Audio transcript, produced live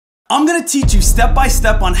I'm gonna teach you step by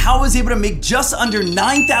step on how I was able to make just under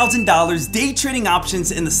 $9,000 day trading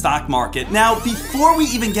options in the stock market. Now, before we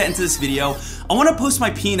even get into this video, I want to post my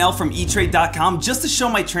P&L from eTrade.com just to show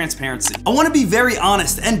my transparency. I want to be very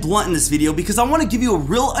honest and blunt in this video because I want to give you a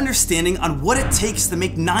real understanding on what it takes to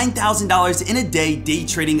make $9,000 in a day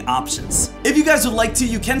trading options. If you guys would like to,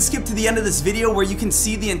 you can skip to the end of this video where you can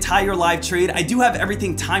see the entire live trade. I do have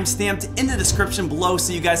everything timestamped in the description below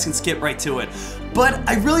so you guys can skip right to it. But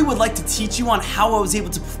I really would like to teach you on how I was able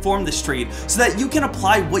to perform this trade so that you can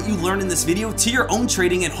apply what you learned in this video to your own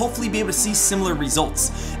trading and hopefully be able to see similar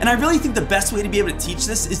results. And I really think the best way to be able to teach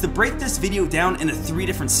this is to break this video down into 3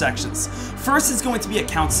 different sections. First is going to be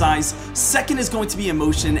account size, second is going to be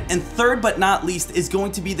emotion, and third but not least is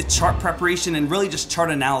going to be the chart preparation and really just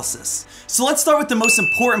chart analysis. So let's start with the most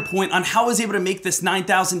important point on how I was able to make this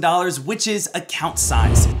 $9,000, which is account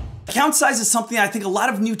size. Account size is something I think a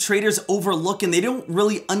lot of new traders overlook and they don't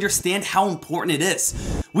really understand how important it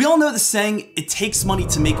is. We all know the saying, it takes money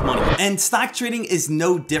to make money, and stock trading is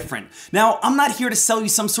no different. Now, I'm not here to sell you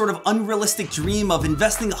some sort of unrealistic dream of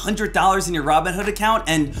investing $100 in your Robinhood account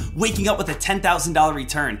and waking up with a $10,000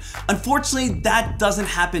 return. Unfortunately, that doesn't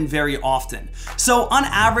happen very often. So on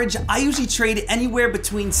average, I usually trade anywhere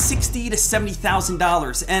between $60,000 to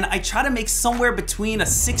 $70,000, and I try to make somewhere between a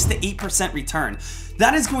 6 to 8% return.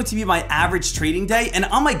 That is going to be my average trading day, and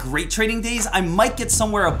on my great trading days, I might get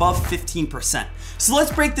somewhere above 15%. So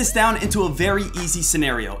let's break this down into a very easy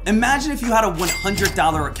scenario. Imagine if you had a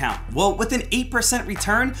 $100 account. Well, with an 8%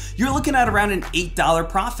 return, you're looking at around an $8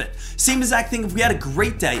 profit. Same exact thing if we had a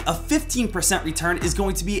great day. A 15% return is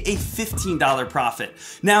going to be a $15 profit.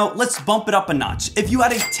 Now, let's bump it up a notch. If you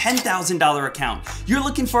had a $10,000 account, you're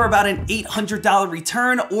looking for about an $800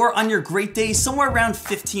 return, or on your great days, somewhere around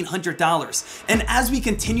 $1,500. And as we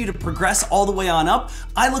continue to progress all the way on up,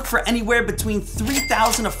 I look for anywhere between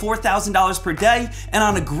 $3,000 to $4,000 per day, and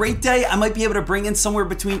on a great day, I might be able to bring in somewhere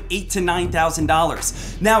between $8,000 to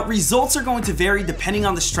 $9,000. Now, results are going to vary depending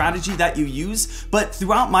on the strategy that you use, but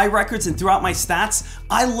throughout my records and throughout my stats,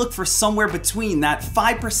 I look for somewhere between that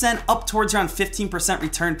 5% up towards around 15%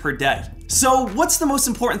 return per day. So what's the most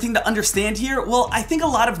important thing to understand here? Well, I think a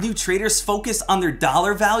lot of new traders focus on their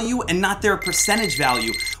dollar value and not their percentage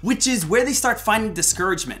value, which is where they start finding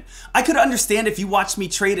discouragement. I could understand if you watched me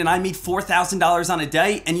trade and I made $4,000 on a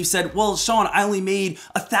day and you said, well, Sean, I only made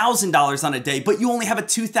 $1,000 on a day, but you only have a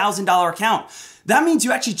 $2,000 account. That means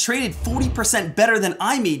you actually traded 40% better than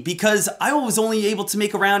I made because I was only able to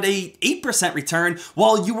make around a 8% return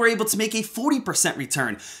while you were able to make a 40%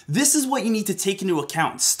 return. This is what you need to take into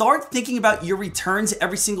account. Start thinking about your returns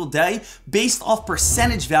every single day based off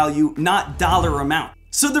percentage value, not dollar amount.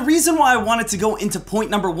 So the reason why I wanted to go into point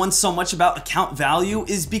number 1 so much about account value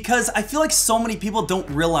is because I feel like so many people don't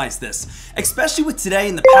realize this, especially with today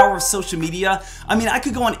and the power of social media. I mean, I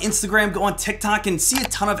could go on Instagram, go on TikTok and see a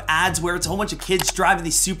ton of ads where it's a whole bunch of kids driving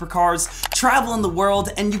these supercars, traveling the world,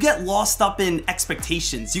 and you get lost up in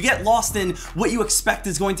expectations. You get lost in what you expect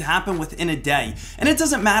is going to happen within a day. And it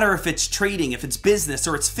doesn't matter if it's trading, if it's business,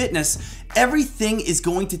 or it's fitness. Everything is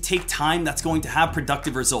going to take time that's going to have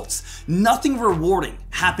productive results. Nothing rewarding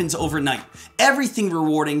happens overnight. Everything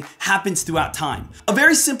rewarding happens throughout time. A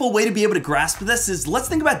very simple way to be able to grasp this is, let's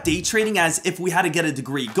think about day trading as if we had to get a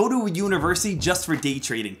degree, go to a university just for day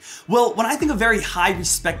trading. Well, when I think of very high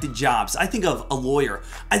respected jobs, I think of a lawyer,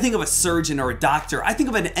 I think of a surgeon or a doctor, I think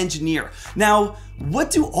of an engineer. Now,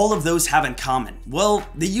 what do all of those have in common? Well,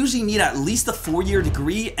 they usually need at least a 4-year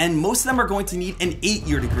degree, and most of them are going to need an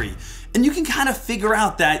 8-year degree. And you can kind of figure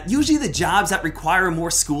out that usually the jobs that require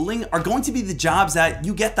more schooling are going to be the jobs that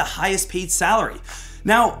you get the highest paid salary.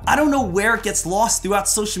 Now, I don't know where it gets lost throughout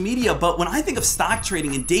social media, but when I think of stock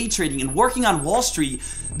trading and day trading and working on Wall Street,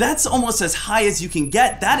 that's almost as high as you can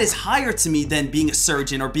get. That is higher to me than being a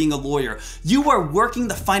surgeon or being a lawyer. You are working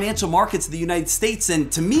the financial markets of the United States,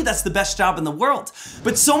 and to me, that's the best job in the world.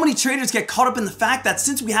 But so many traders get caught up in the fact that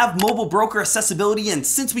since we have mobile broker accessibility and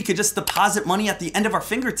since we could just deposit money at the end of our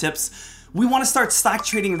fingertips, we want to start stock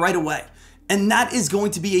trading right away. And that is going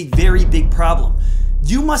to be a very big problem.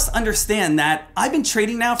 You must understand that I've been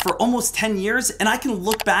trading now for almost 10 years, and I can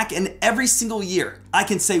look back and every single year, I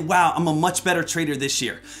can say, wow, I'm a much better trader this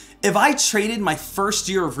year. If I traded my first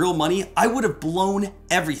year of real money, I would have blown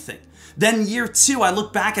everything. Then year 2, I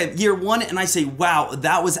look back at year 1 and I say, wow,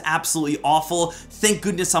 that was absolutely awful. Thank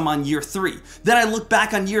goodness I'm on year 3. Then I look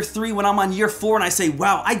back on year 3 when I'm on year 4 and I say,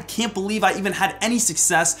 wow, I can't believe I even had any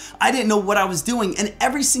success. I didn't know what I was doing. And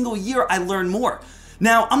every single year I learn more.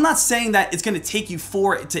 Now, I'm not saying that it's going to take you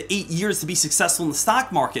 4 to 8 years to be successful in the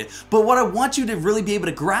stock market, but what I want you to really be able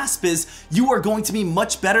to grasp is you are going to be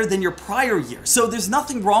much better than your prior year. So there's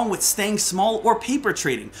nothing wrong with staying small or paper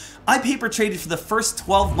trading. I paper traded for the first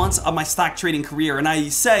 12 months of my stock trading career, and I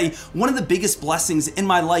say one of the biggest blessings in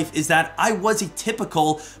my life is that I was a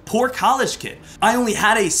typical poor college kid. I only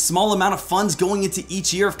had a small amount of funds going into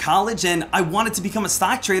each year of college, and I wanted to become a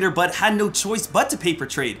stock trader but had no choice but to paper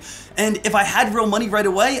trade. And if I had real money right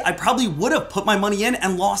away, I probably would have put my money in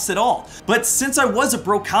and lost it all. But since I was a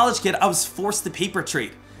broke college kid, I was forced to paper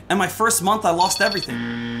trade. And my first month, I lost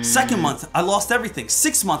everything. Second month, I lost everything.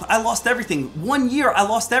 6th month, I lost everything. 1 year, I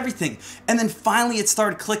lost everything. And then finally, it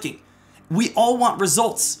started clicking. We all want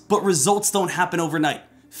results, but results don't happen overnight.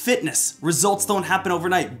 Fitness, results don't happen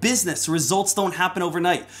overnight. Business, results don't happen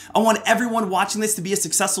overnight. I want everyone watching this to be a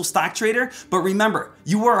successful stock trader, but remember,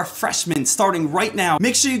 you are a freshman starting right now.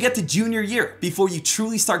 Make sure you get to junior year before you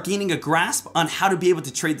truly start gaining a grasp on how to be able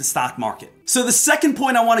to trade the stock market. So the second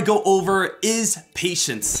point I want to go over is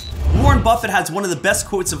patience. Warren Buffett has one of the best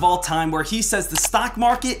quotes of all time where he says the stock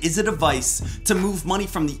market is a device to move money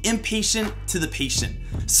from the impatient to the patient.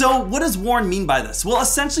 So what does Warren mean by this? Well,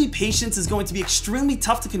 essentially patience is going to be extremely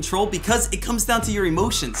tough to control because it comes down to your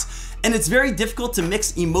emotions. And it's very difficult to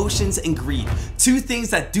mix emotions and greed, two things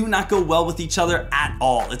that do not go well with each other at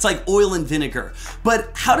all. It's like oil and vinegar. But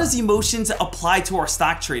how does emotions apply to our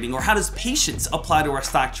stock trading, or how does patience apply to our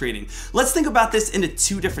stock trading? Let's think about this into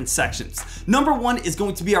two different sections. Number one is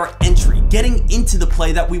going to be our entry, getting into the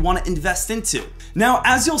play that we want to invest into. Now,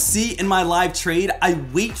 as you'll see in my live trade, I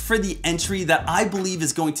wait for the entry that I believe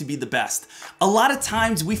is going to be the best. A lot of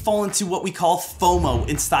times we fall into what we call FOMO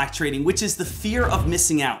in stock trading, which is the fear of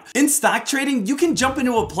missing out. In stock trading, you can jump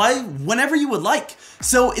into a play whenever you would like.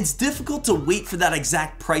 So it's difficult to wait for that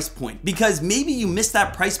exact price point because maybe you missed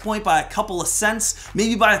that price point by a couple of cents,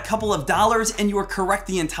 maybe by a couple of dollars, and you were correct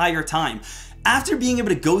the entire time. After being able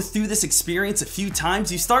to go through this experience a few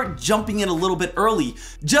times, you start jumping in a little bit early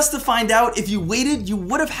just to find out if you waited, you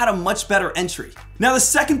would have had a much better entry. Now, the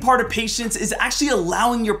second part of patience is actually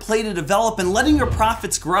allowing your play to develop and letting your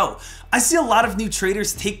profits grow. I see a lot of new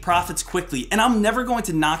traders take profits quickly, and I'm never going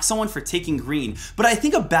to knock someone for taking green, but I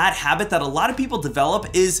think a bad habit that a lot of people develop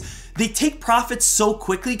is they take profits so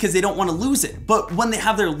quickly because they don't want to lose it. But when they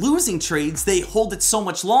have their losing trades, they hold it so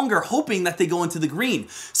much longer, hoping that they go into the green.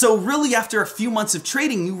 So really, after a few months of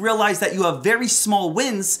trading, you realize that you have very small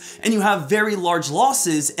wins and you have very large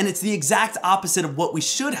losses, and it's the exact opposite of what we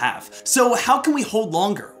should have. So how can we hold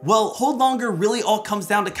longer? Well, hold longer really all comes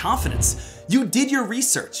down to confidence. You did your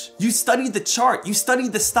research, you studied the chart, you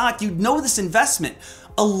studied the stock, you know this investment.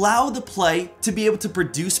 Allow the play to be able to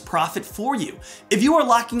produce profit for you. If you are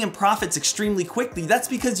locking in profits extremely quickly, that's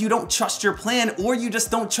because you don't trust your plan, or you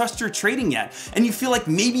just don't trust your trading yet, and you feel like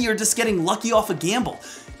maybe you're just getting lucky off a gamble.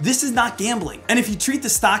 This is not gambling. And if you treat the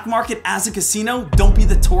stock market as a casino, don't be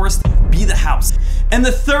the tourist, be the house. And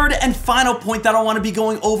the third and final point that I want to be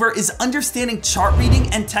going over is understanding chart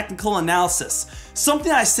reading and technical analysis.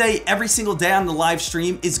 Something I say every single day on the live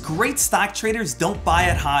stream is great stock traders don't buy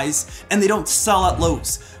at highs and they don't sell at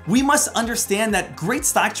lows. We must understand that great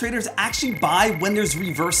stock traders actually buy when there's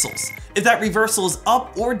reversals. If that reversal is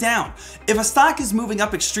up or down. If a stock is moving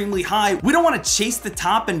up extremely high, we don't want to chase the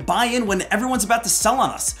top and buy in when everyone's about to sell on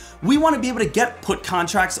us. We want to be able to get put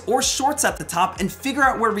contracts or shorts at the top and figure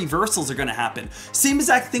out where reversals are going to happen. Same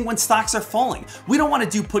exact thing when stocks are falling. We don't want to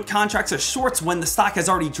do put contracts or shorts when the stock has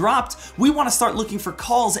already dropped. We want to start looking for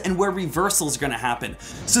calls and where reversals are going to happen.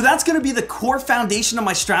 So that's going to be the core foundation of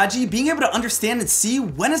my strategy, being able to understand and see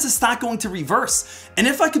when is a stock going to reverse. And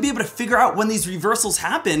if I could be able to figure out when these reversals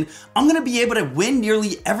happen, I'm going to be able to win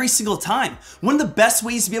nearly every single time. One of the best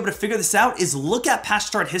ways to be able to figure this out is look at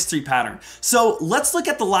past chart history pattern. So let's look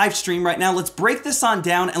at the live stream right now. Let's break this on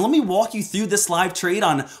down and let me walk you through this live trade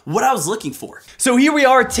on what I was looking for. So here we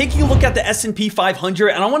are taking a look at the S&P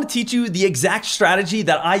 500, and I want to teach you the exact strategy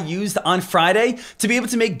that I used on Friday to be able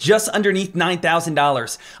to make just underneath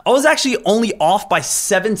 $9,000. I was actually only off by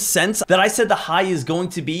 7 cents that I said the high is going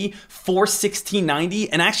to be 416.90,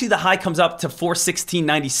 and actually the high comes up to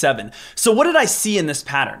 416.97. So what did I see in this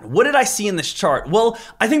pattern? What did I see in this chart? Well,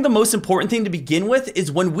 I think the most important thing to begin with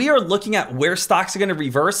is when we are looking at where stocks are going to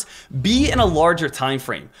reverse, be in a larger time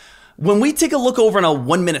frame. When we take a look over in a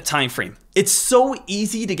 1 minute time frame, It's so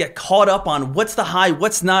easy to get caught up on what's the high,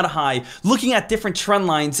 what's not a high, looking at different trend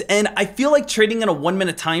lines, and I feel like trading in a 1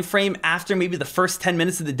 minute time frame after maybe the first 10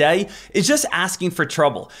 minutes of the day is just asking for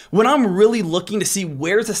trouble. When I'm really looking to see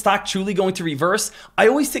where's the stock truly going to reverse, I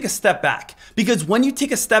always take a step back, because when you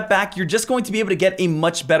take a step back, you're just going to be able to get a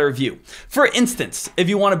much better view. For instance, if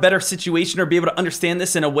you want a better situation or be able to understand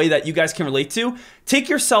this in a way that you guys can relate to, take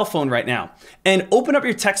your cell phone right now and open up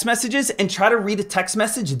your text messages and try to read a text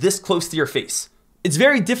message this close to your face. It's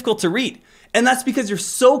very difficult to read. And that's because you're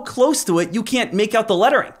so close to it, you can't make out the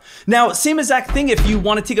lettering. Now, same exact thing if you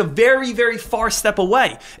want to take a very, very far step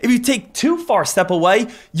away. If you take too far step away,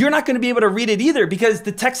 you're not going to be able to read it either, because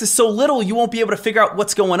the text is so little, you won't be able to figure out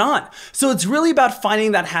what's going on. So it's really about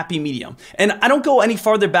finding that happy medium. And I don't go any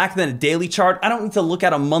farther back than a daily chart. I don't need to look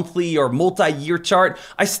at a monthly or multi-year chart.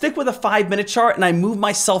 I stick with a 5-minute chart and I move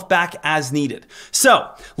myself back as needed.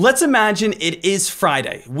 So let's imagine it is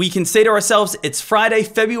Friday. We can say to ourselves, it's Friday,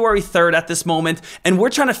 February 3rd at this moment, and we're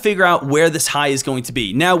trying to figure out where this high is going to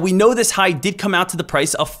be. Now, we know this high did come out to the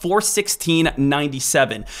price of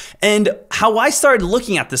 $416.97. And how I started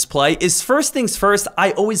looking at this play is, first things first, I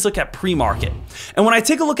always look at pre-market. And when I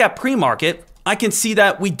take a look at pre-market, I can see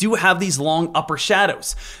that we do have these long upper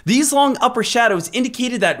shadows. These long upper shadows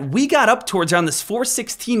indicated that we got up towards around this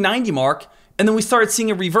 $416.90 mark, and then we started seeing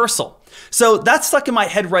a reversal. So that stuck in my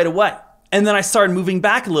head right away. And then I started moving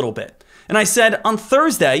back a little bit. And I said, on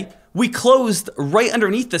Thursday, we closed right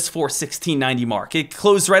underneath this $416.90 mark. It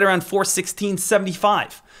closed right around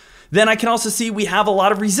 $416.75. Then I can also see we have a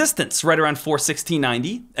lot of resistance right around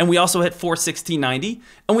 $416.90, and we also hit $416.90,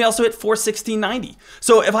 and we also hit $416.90.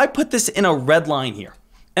 So if I put this in a red line here,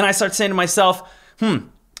 and I start saying to myself,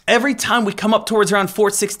 every time we come up towards around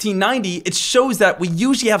 $416.90, it shows that we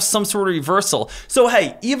usually have some sort of reversal. So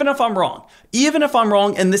hey, even if I'm wrong,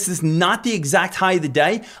 and this is not the exact high of the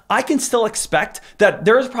day, I can still expect that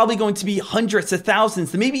there's probably going to be hundreds of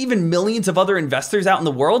thousands, maybe even millions of other investors out in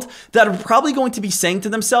the world that are probably going to be saying to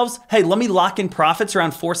themselves, hey, let me lock in profits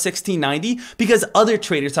around $416.90 because other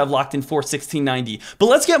traders have locked in $416.90. But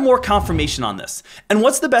let's get more confirmation on this. And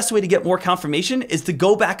what's the best way to get more confirmation is to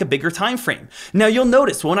go back a bigger time frame. Now you'll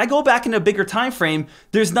notice when I go back in a bigger time frame,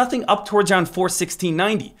 there's nothing up towards around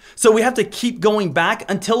 $416.90. So we have to keep going back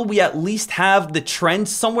until we at least have the trend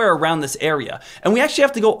somewhere around this area. And we actually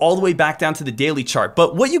have to go all the way back down to the daily chart.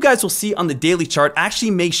 But what you guys will see on the daily chart actually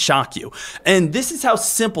may shock you. And this is how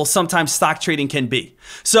simple sometimes stock trading can be.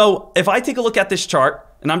 So if I take a look at this chart,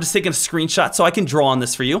 and I'm just taking a screenshot so I can draw on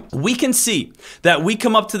this for you, we can see that we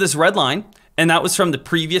come up to this red line, and that was from the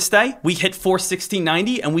previous day. We hit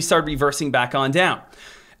 $416.90 and we started reversing back on down.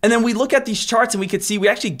 And then we look at these charts and we could see we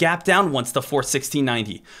actually gapped down once to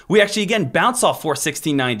 $416.90. We actually again bounce off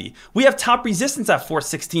 $416.90. We have top resistance at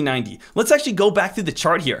 $416.90. Let's actually go back through the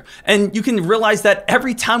chart here. And you can realize that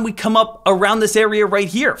every time we come up around this area right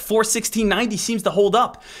here, $416.90 seems to hold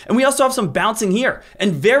up. And we also have some bouncing here.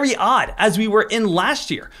 And very odd, as we were in last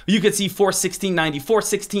year, you could see $416.90,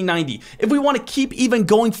 $416.90. If we want to keep even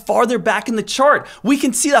going farther back in the chart, we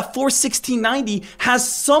can see that $416.90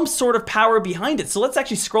 has some sort of power behind it. So let's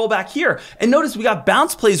actually scroll back here and notice we got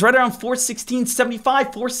bounce plays right around $416.75,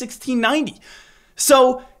 $416.90.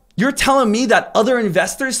 So you're telling me that other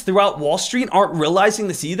investors throughout Wall Street aren't realizing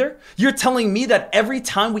this either? You're telling me that every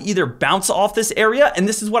time we either bounce off this area, and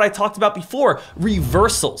this is what I talked about before,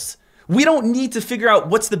 reversals. We don't need to figure out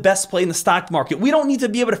what's the best play in the stock market. We don't need to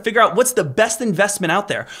be able to figure out what's the best investment out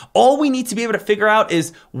there. All we need to be able to figure out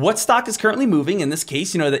is what stock is currently moving. In this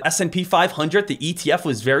case, the S&P 500, the ETF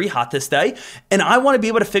was very hot this day. And I want to be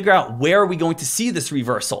able to figure out where are we going to see this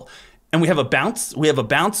reversal. And we have a bounce, we have a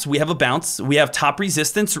bounce, we have a bounce, we have top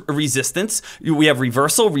resistance, we have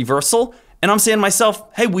reversal. And I'm saying to myself,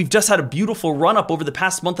 hey, we've just had a beautiful run up over the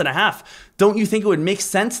past month and a half. Don't you think it would make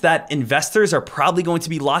sense that investors are probably going to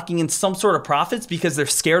be locking in some sort of profits because they're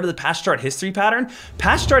scared of the past chart history pattern?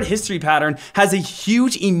 Past chart history pattern has a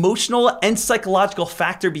huge emotional and psychological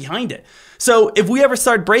factor behind it. So if we ever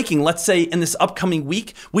start breaking, let's say in this upcoming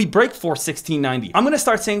week, we break $416.90. I'm going to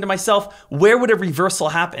start saying to myself, where would a reversal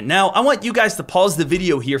happen? Now, I want you guys to pause the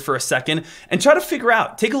video here for a second and try to figure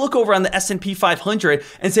out, take a look over on the S&P 500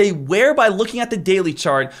 and say where by looking at the daily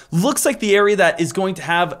chart looks like the area that is going to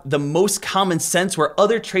have the most common sense where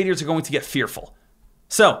other traders are going to get fearful.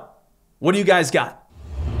 So what do you guys got?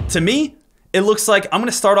 To me, it looks like I'm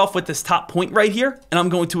going to start off with this top point right here and I'm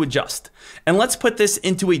going to adjust. And let's put this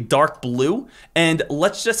into a dark blue and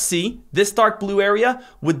let's just see this dark blue area.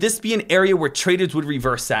 Would this be an area where traders would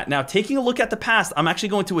reverse at? Now, taking a look at the past, I'm actually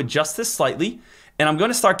going to adjust this slightly and I'm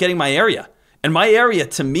going to start getting my area. And my area,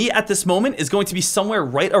 to me at this moment, is going to be somewhere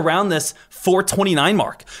right around this 429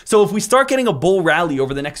 mark. So if we start getting a bull rally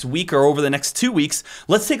over the next week or over the next 2 weeks,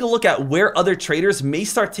 let's take a look at where other traders may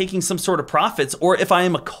start taking some sort of profits. Or if I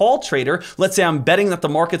am a call trader, let's say I'm betting that the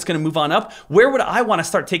market's going to move on up, where would I want to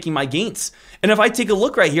start taking my gains? And if I take a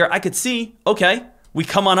look right here, I could see, okay, we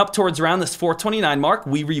come on up towards around this 429 mark,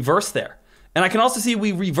 we reverse there. And I can also see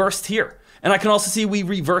we reversed here. And I can also see we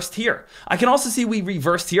reversed here. I can also see we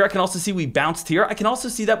reversed here. I can also see we bounced here. I can also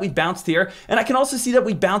see that we bounced here. And I can also see that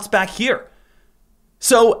we bounced back here.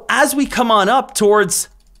 So as we come on up towards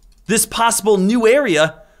this possible new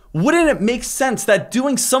area, wouldn't it make sense that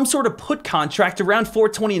doing some sort of put contract around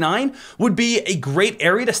 429 would be a great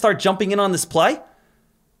area to start jumping in on this play?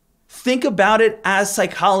 Think about it as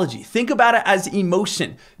psychology. Think about it as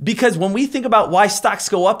emotion. Because when we think about why stocks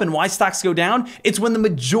go up and why stocks go down, it's when the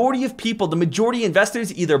majority of people, the majority of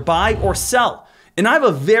investors either buy or sell. And I have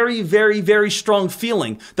a very, very, very strong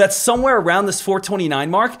feeling that somewhere around this 429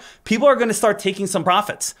 mark, people are going to start taking some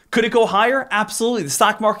profits. Could it go higher? Absolutely. The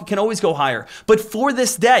stock market can always go higher. But for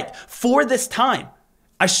this day, for this time,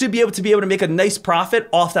 I should be able to make a nice profit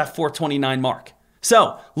off that 429 mark.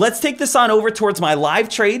 So let's take this on over towards my live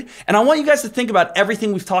trade. And I want you guys to think about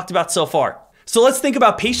everything we've talked about so far. So let's think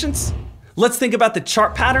about patience. Let's think about the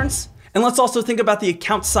chart patterns. And let's also think about the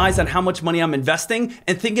account size and how much money I'm investing,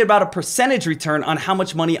 and thinking about a percentage return on how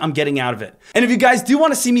much money I'm getting out of it. And if you guys do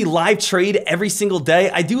want to see me live trade every single day,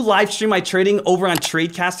 I do live stream my trading over on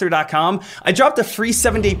Tradecaster.com. I dropped a free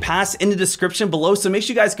 7-day pass in the description below, so make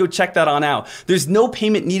sure you guys go check that on out. There's no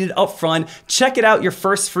payment needed up front. Check it out your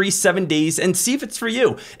first free 7 days and see if it's for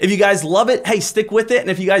you. If you guys love it, hey, stick with it. And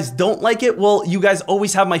if you guys don't like it, well, you guys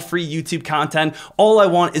always have my free YouTube content. All I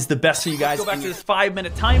want is the best for you guys. Let's go back to this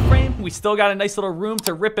 5-minute time frame. We still got a nice little room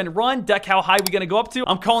to rip and run. Deck, how high are we gonna go up to?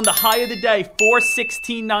 I'm calling the high of the day.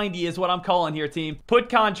 416.90 is what I'm calling here, team. Put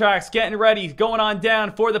contracts, getting ready, going on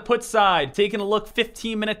down for the put side. Taking a look,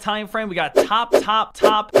 15-minute time frame. We got top, top,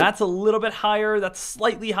 top. That's a little bit higher. That's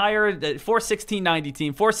slightly higher. 416.90,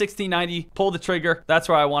 team. 416.90. Pull the trigger. That's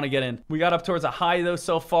where I want to get in. We got up towards a high though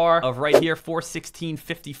so far of right here,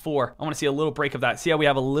 416.54. I want to see a little break of that. See how we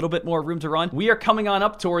have a little bit more room to run? We are coming on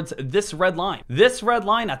up towards this red line. This red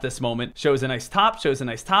line at this moment shows a nice top, shows a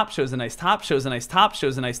nice top, shows a nice top, shows a nice top,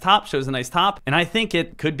 shows a nice top, shows a nice top. And I think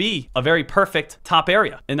it could be a very perfect top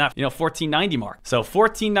area in that, 1490 mark. So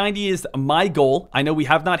 1490 is my goal. I know we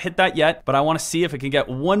have not hit that yet, but I want to see if it can get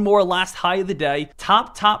one more last high of the day.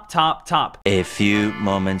 Top, top, top, top. A few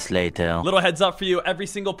moments later. Little heads up for you, every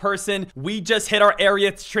single person. We just hit our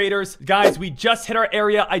area, traders. Guys, we just hit our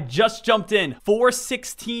area. I just jumped in.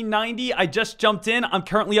 416.90. I just jumped in. I'm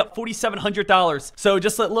currently up $4,700. So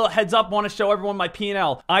just a little heads up. Want to show everyone my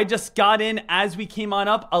P&L. I just got in as we came on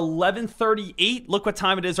up, 11:38. Look what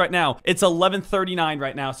time it is right now. It's 11:39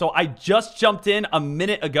 right now. So I just jumped in a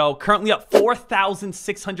minute ago, currently up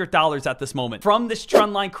 $4,600 at this moment from this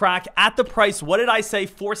trend line crack at the price. What did I say?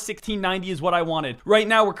 416.90 is what I wanted. Right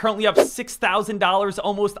now, we're currently up $6,000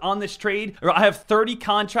 almost on this trade. I have 30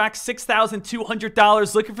 contracts,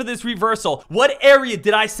 $6,200 looking for this reversal. What area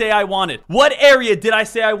did I say I wanted? What area did I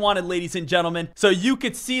say I wanted, ladies and gentlemen? So you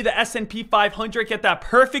could see the S&P 500 get that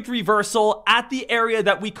perfect reversal at the area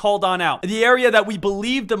that we called on out. The area that we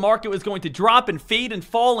believed the market was going to drop and fade and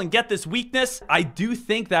fall and get this weakness. I do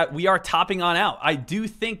think that we are topping on out. I do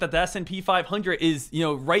think that the S&P 500 is,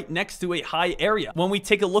 right next to a high area. When we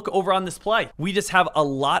take a look over on this play, we just have a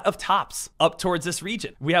lot of tops up towards this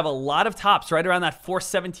region. We have a lot of tops right around that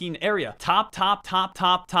 417 area. Top, top, top,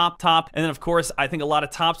 top, top, top. And then of course, I think a lot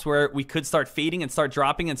of tops where we could start fading and start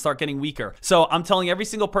dropping and start getting weaker. So I'm telling every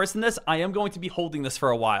single person this, I am going to be holding this for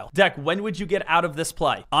a while. Deck, when would you get out of this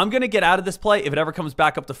play? I'm going to get out of this play if it ever comes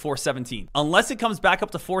back up to 417. Unless it comes back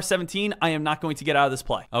up to 417, I am not going to get out of this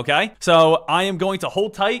play. Okay? So I am going to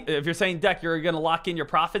hold tight. If you're saying, Deck, you're going to lock in your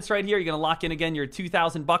profits right here, you're going to lock in again your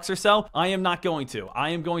 $2,000 or so, I am not going to. I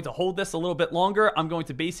am going to hold this a little bit longer. I'm going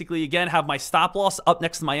to basically, again, have my stop loss up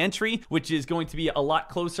next to my entry, which is going to be a lot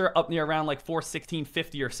closer, up near around like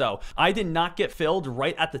 416.50 or so. I did not get filled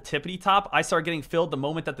right at the tippity top. I started getting filled the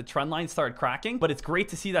moment that the trend line started cracking, but it's great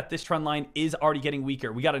to see that this trend line is already getting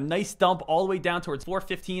weaker. We got a nice dump all the way down towards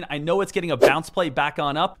 415. I know it's getting a bounce play back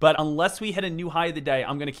on up, but unless we hit a new high of the day,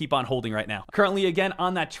 I'm going to keep on holding right now. Currently, again,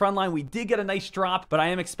 on that trend line, we did get a nice drop, but I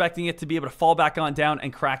am expecting it to be able to fall back on down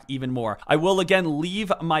and crack even more. I will again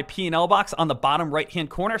leave my P&L box on the bottom right-hand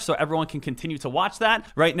corner so everyone can continue to watch that.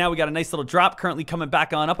 Right now, we got a nice little drop, currently coming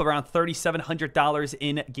back on up around $3,700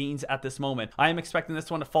 in gains at this moment. I am expecting this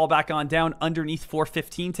one to fall back on down underneath 415.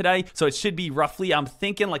 415 today, so it should be roughly, I'm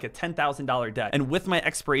thinking like a $10,000 day. And with my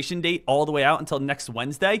expiration date all the way out until next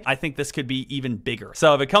Wednesday, I think this could be even bigger.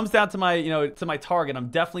 So if it comes down to my, to my target, I'm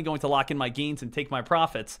definitely going to lock in my gains and take my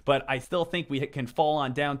profits, but I still think we can fall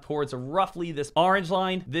on down towards roughly this orange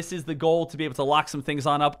line. This is the goal, to be able to lock some things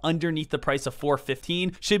on up underneath the price of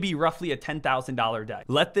 415. Should be roughly a $10,000 day.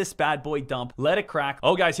 Let this bad boy dump. Let it crack.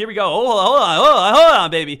 Oh, guys, here we go. Oh, hold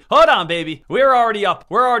on, baby. Hold on, baby. We're already up.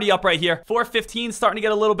 We're already up right here. 415 starting to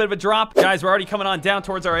get a little bit of a drop. Guys, we're already coming on down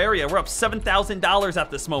towards our area. We're up $7,000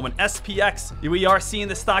 at this moment. SPX, we are seeing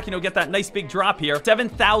the stock, get that nice big drop here.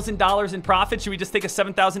 $7,000 in profit. Should we just take a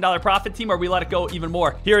 $7,000 profit, team, or we let it go even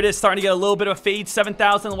more? Here it is, starting to get a little bit of a fade.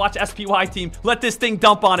 7,000. Watch SPY, team. Let this thing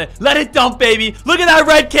dump on it. Let it dump, baby. Look at that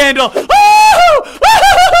red candle.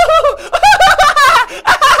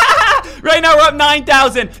 Right now we're up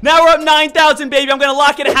 9,000. Now we're up 9,000, baby. I'm gonna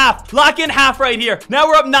lock in half. Lock in half right here. Now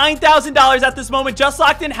we're up $9,000 at this moment. Just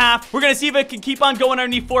locked in half. We're gonna see if it can keep on going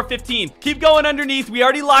underneath 415. Keep going underneath. We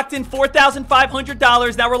already locked in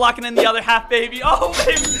 $4,500. Now we're locking in the other half, baby. Oh,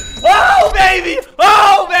 baby. Oh, baby.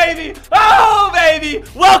 Oh, baby. Oh, baby.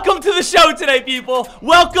 Welcome to the show today, people.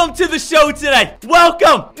 Welcome to the show today.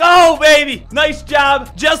 Welcome. Oh, baby. Nice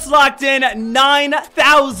job. Just locked in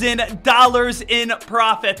 $9,000 in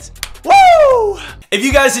profit. Woo! If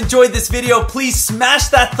you guys enjoyed this video, please smash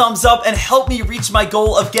that thumbs up and help me reach my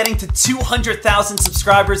goal of getting to 200,000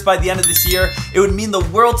 subscribers by the end of this year. It would mean the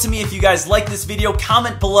world to me if you guys like this video.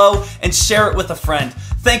 Comment below and share it with a friend.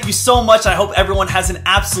 Thank you so much. I hope everyone has an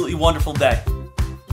absolutely wonderful day.